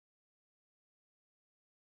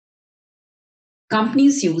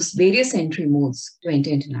Companies use various entry modes to enter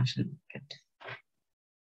international market.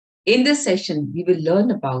 In this session, we will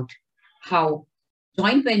learn about how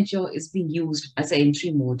joint venture is being used as an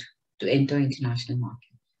entry mode to enter international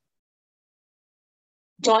market.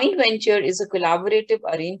 Joint venture is a collaborative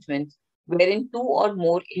arrangement wherein two or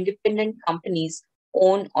more independent companies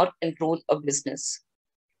own or control a business.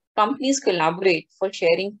 Companies collaborate for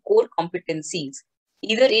sharing core competencies,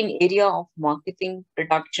 either in area of marketing,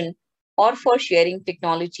 production, or for sharing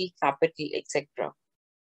technology, capital, etc.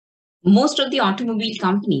 Most of the automobile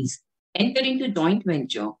companies enter into joint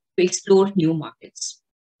venture to explore new markets.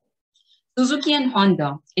 Suzuki and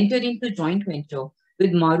Honda entered into joint venture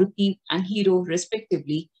with Maruti and Hero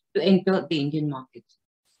respectively to enter the Indian market.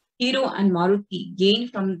 Hero and Maruti gain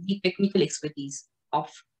from the technical expertise of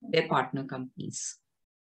their partner companies.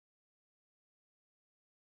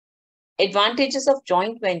 Advantages of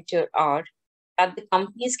joint venture are that the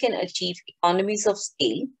companies can achieve economies of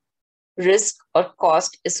scale, risk or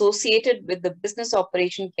cost associated with the business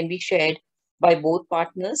operation can be shared by both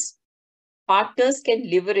partners. Partners can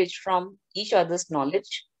leverage from each other's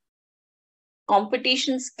knowledge.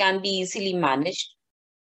 Competitions can be easily managed.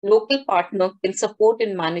 Local partner can support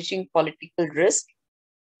in managing political risk.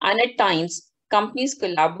 And at times, companies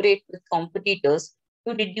collaborate with competitors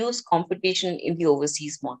to reduce competition in the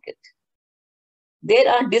overseas market. There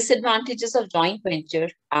are disadvantages of joint venture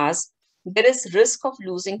as there is risk of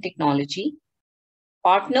losing technology.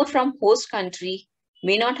 Partner from host country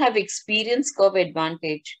may not have experience curve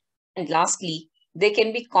advantage. And lastly, there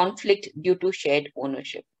can be conflict due to shared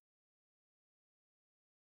ownership.